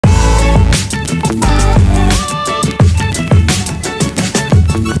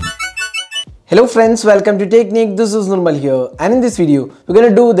Hello friends, welcome to Technique. This is Nirmal here, and in this video we're going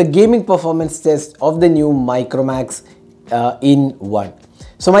to do the gaming performance test of the new Micromax In 1.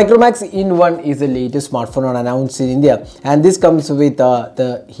 So Micromax In 1 is the latest smartphone announced in India, and this comes with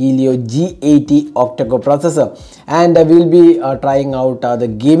the Helio G80 octa-core processor, and we'll be trying out the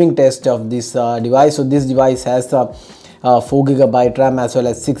gaming test of this device. So this device has 4GB RAM as well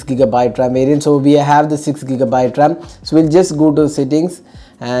as 6GB RAM variant. So we have the 6GB RAM. So we'll just go to settings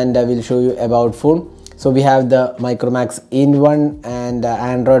and I will show you about phone. So we have the Micromax In 1 and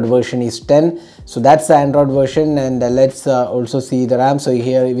Android version is 10. So that's the Android version, and let's also see the RAM. So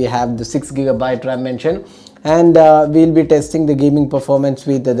here we have the 6GB RAM mentioned, and we'll be testing the gaming performance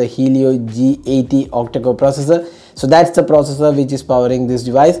with the Helio G80 octa-core processor. So that's the processor which is powering this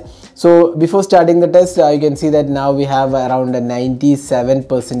device. So before starting the test, you can see that now we have around a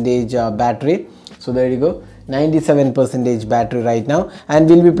 97% battery. So there you go, 97% battery right now, and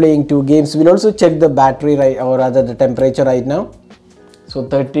we'll be playing 2 games. We'll also check the battery, right, or rather the temperature right now. So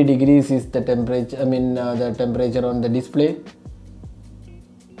 30 degrees is the temperature, the temperature on the display.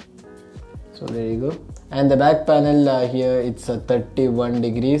 So there you go, and the back panel here it's 31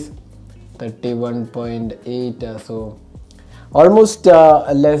 degrees, 31.8, so almost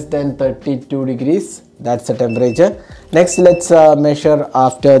less than 32 degrees. That's the temperature. Next, let's measure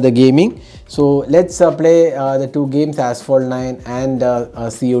after the gaming. So let's play the 2 games, Asphalt 9 and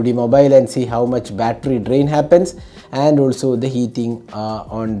COD Mobile, and see how much battery drain happens and also the heating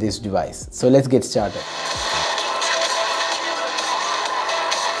on this device. So let's get started.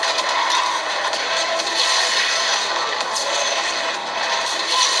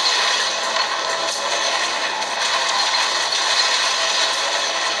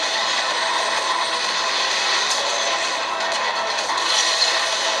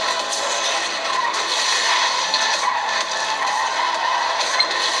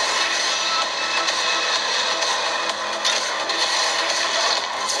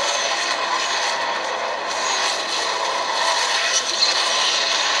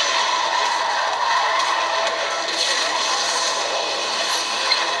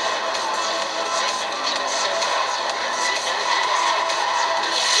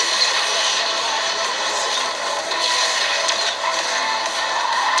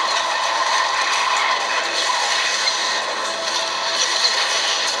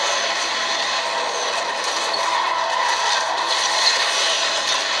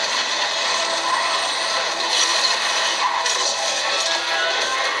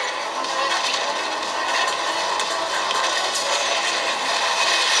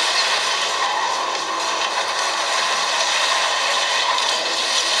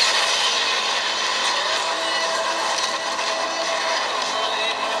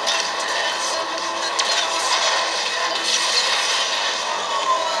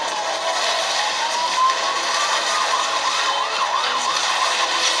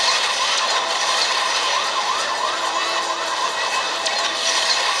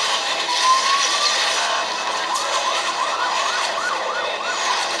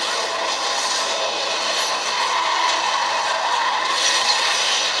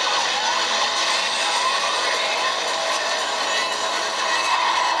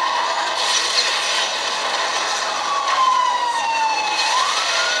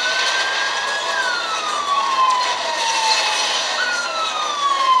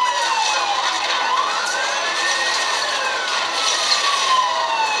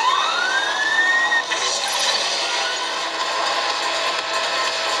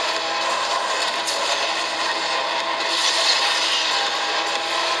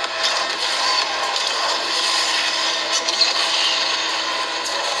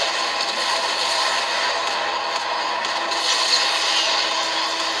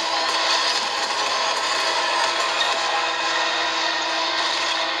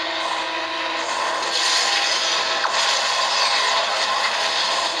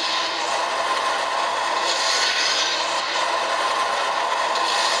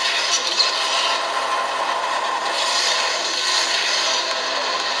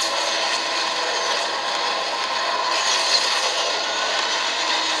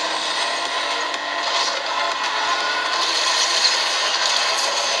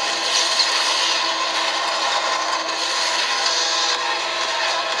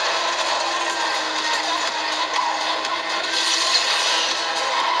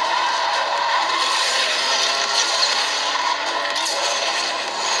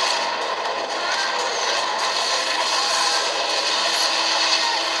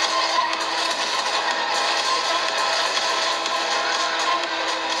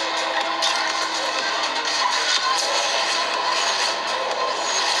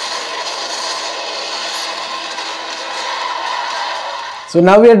 So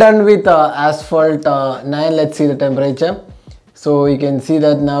now we are done with asphalt 9. Let's see the temperature. So you can see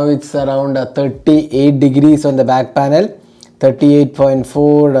that now it's around 38 degrees on the back panel.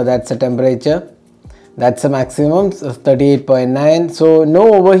 38.4, that's the temperature. That's the maximum, so 38.9. So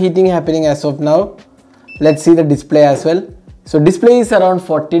no overheating happening as of now. Let's see the display as well. So display is around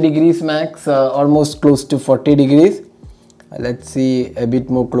 40 degrees max, almost close to 40 degrees. Let's see a bit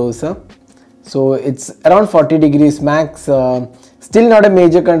more closer. So it's around 40 degrees max. Still not a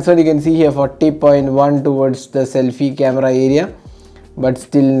major concern. You can see here 40.1 towards the selfie camera area, but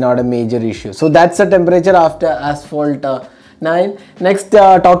still not a major issue. So that's the temperature after asphalt 9. Next,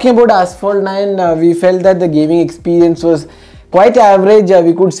 talking about asphalt 9, we felt that the gaming experience was quite average.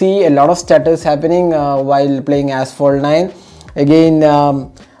 We could see a lot of stutters happening while playing asphalt 9. Again,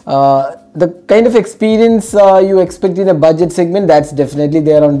 the kind of experience you expect in a budget segment, that's definitely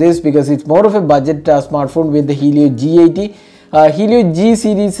there on this, because it's more of a budget smartphone with the Helio G80. Helio G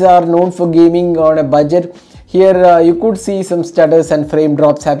series are known for gaming on a budget. Here you could see some stutters and frame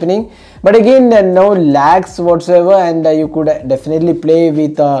drops happening, but again no lags whatsoever, and you could definitely play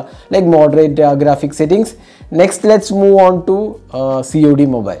with like moderate graphic settings. Next, let's move on to COD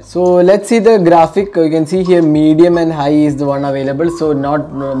mobile. So let's see the graphic. You can see here medium and high is the one available, so not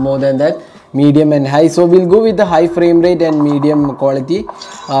more than that, medium and high. So we'll go with the high frame rate and medium quality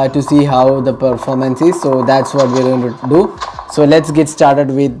to see how the performance is. So that's what we're going to do. So let's get started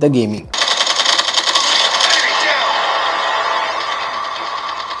with the gaming.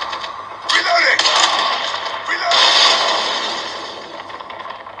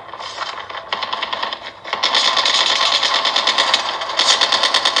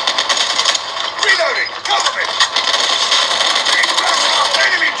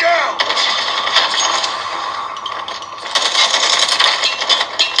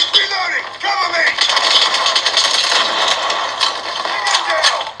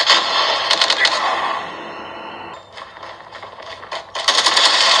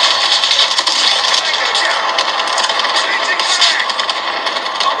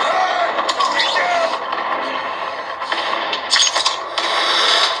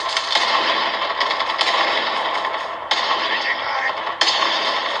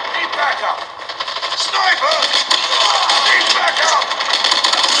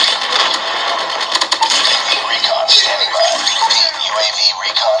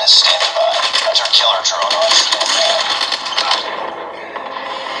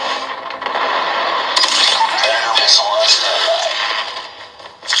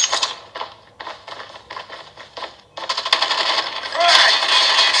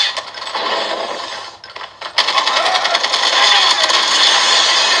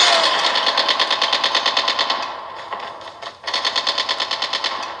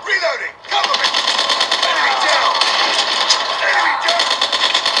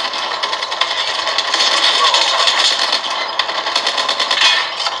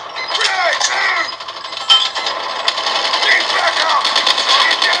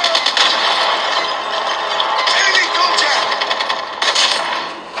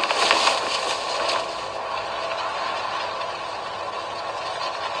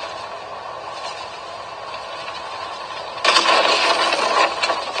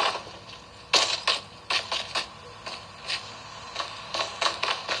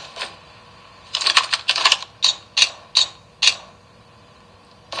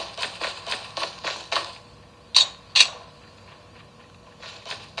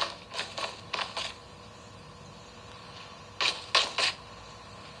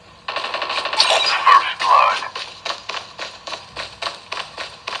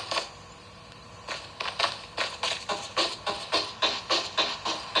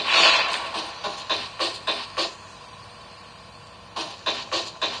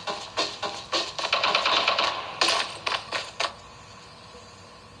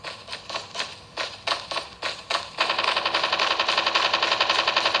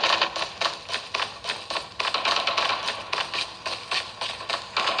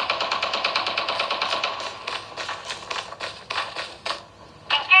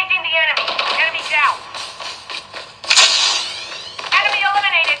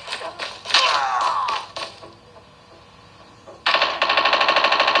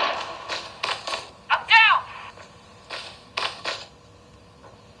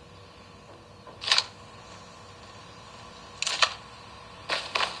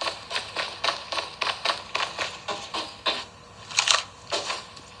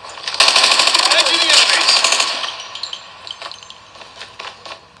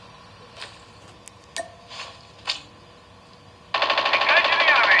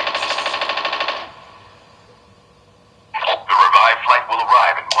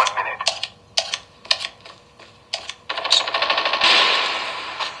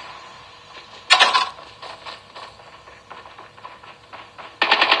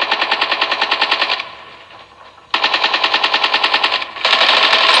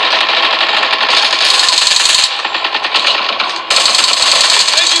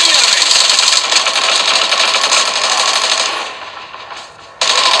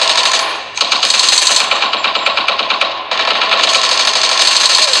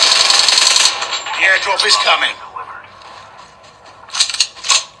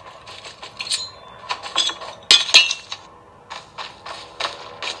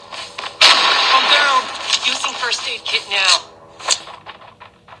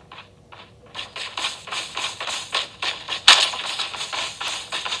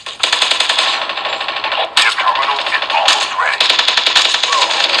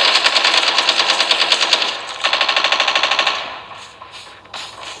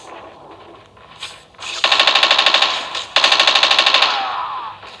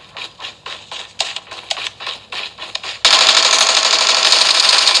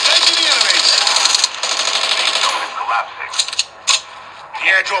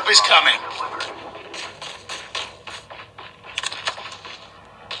 is coming.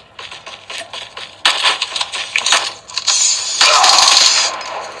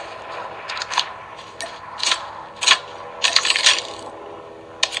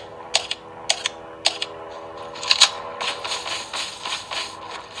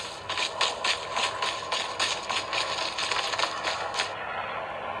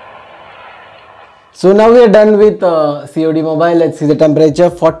 So now we are done with COD mobile. Let's see the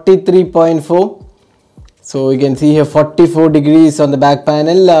temperature, 43.4. So you can see here 44 degrees on the back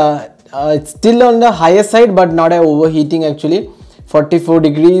panel. It's still on the higher side but not overheating actually. 44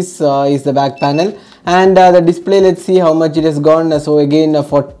 degrees is the back panel, and the display, let's see how much it has gone. So again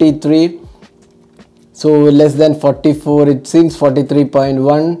 43, so less than 44, it seems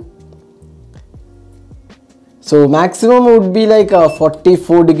 43.1. So maximum would be like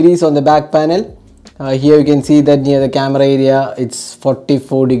 44 degrees on the back panel. Here you can see that near the camera area it's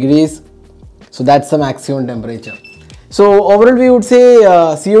 44 degrees. So that's the maximum temperature. So overall we would say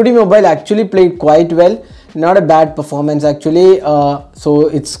COD mobile actually played quite well. Not a bad performance actually. So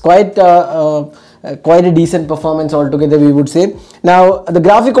it's quite a decent performance altogether, we would say. Now the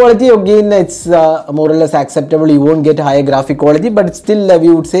graphic quality, again, it's more or less acceptable. You won't get higher graphic quality, but still we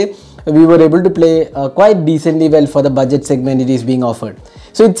would say we were able to play quite decently well for the budget segment it is being offered.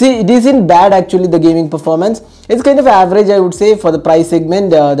 So it isn't bad actually, the gaming performance. It's kind of average, I would say, for the price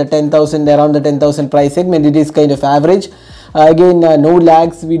segment, the 10,000, around the 10,000 price segment, it is kind of average. Again, no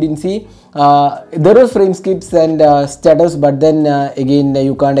lags we didn't see. There were frame skips and stutters, but then again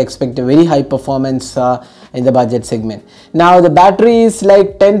you can't expect a very high performance in the budget segment. Now the battery is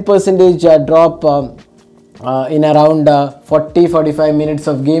like 10% drop in around 40-45 minutes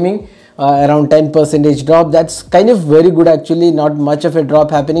of gaming. Around 10% drop. That's kind of very good actually. Not much of a drop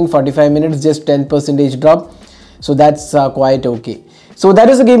happening. 45 minutes, just 10% drop. So that's quite okay. So that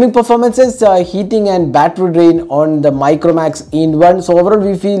is the gaming performances, heating and battery drain on the Micromax In 1. So overall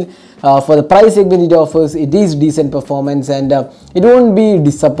we feel for the price segment it offers, it is decent performance, and it won't be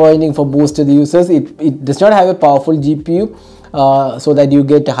disappointing for most of the users. It does not have a powerful GPU, so that you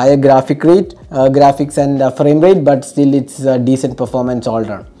get a higher graphics and frame rate, but still it's a decent performance all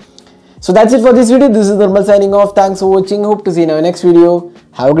around. So that's it for this video. This is Nirmal signing off. Thanks for watching. Hope to see you in our next video.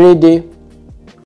 Have a great day.